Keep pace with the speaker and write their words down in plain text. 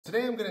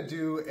Today I'm going to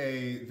do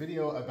a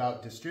video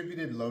about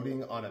distributed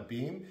loading on a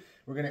beam.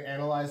 We're going to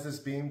analyze this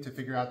beam to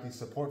figure out these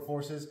support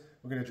forces.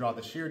 We're going to draw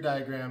the shear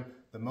diagram,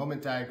 the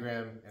moment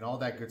diagram, and all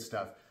that good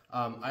stuff.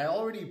 I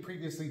already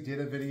previously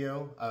did a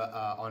video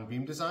on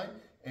beam design,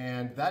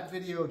 and that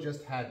video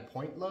just had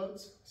point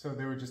loads. So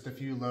there were just a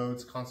few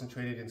loads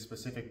concentrated in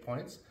specific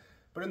points.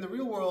 But in the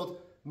real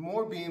world,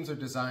 more beams are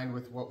designed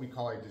with what we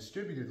call a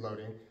distributed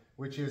loading,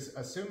 which is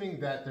assuming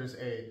that there's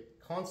a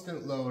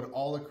constant load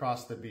all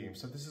across the beam.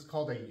 So this is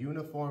called a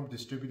uniform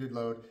distributed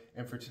load,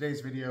 and for today's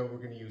video we're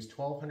going to use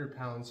 1,200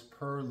 pounds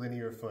per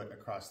linear foot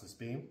across this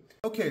beam.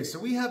 Okay, so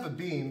we have a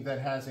beam that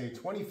has a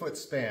 20-foot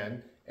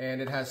span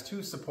and it has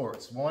two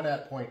supports, one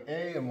at point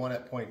A and one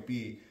at point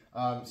B.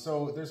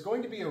 So there's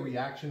going to be a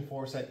reaction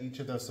force at each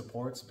of those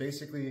supports.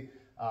 Basically,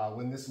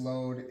 when this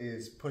load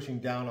is pushing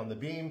down on the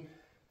beam,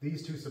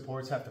 these two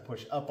supports have to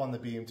push up on the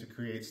beam to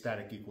create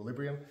static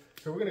equilibrium.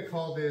 So we're going to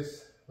call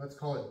this, let's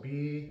call it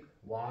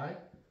BY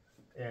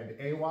and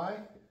AY.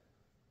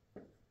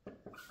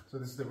 So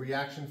this is the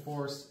reaction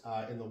force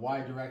in the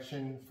Y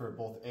direction for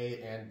both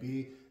A and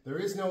B. There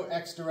is no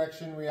X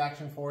direction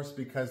reaction force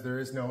because there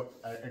is no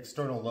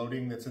external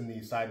loading that's in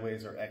the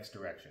sideways or X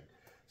direction.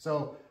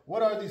 So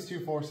what are these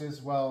two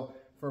forces? Well,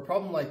 for a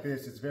problem like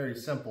this, it's very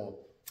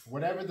simple.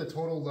 Whatever the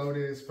total load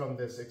is from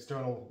this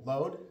external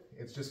load,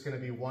 it's just going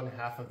to be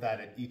 1/2 of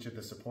that at each of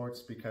the supports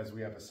because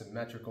we have a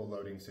symmetrical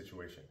loading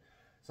situation.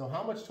 So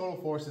how much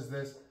total force is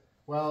this?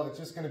 Well, it's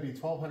just going to be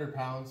 1,200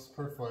 pounds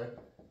per foot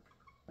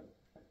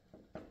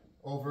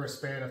over a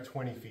span of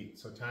 20 feet.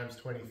 So times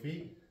 20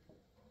 feet.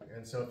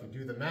 And so if you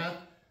do the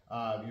math,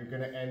 you're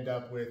going to end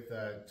up with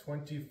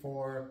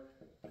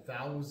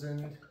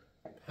 24,000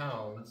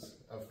 pounds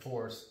of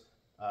force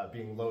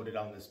being loaded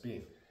on this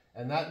beam.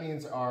 And that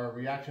means our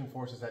reaction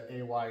forces at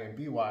AY and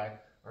BY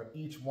are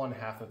each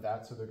 1/2 of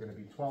that. So they're going to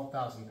be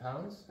 12,000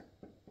 pounds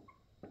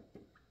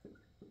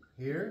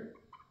here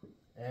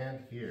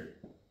and here.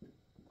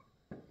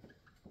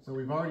 So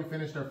we've already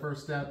finished our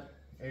first step.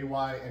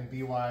 AY and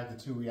BY, the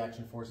two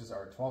reaction forces,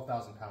 are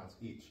 12,000 pounds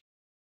each.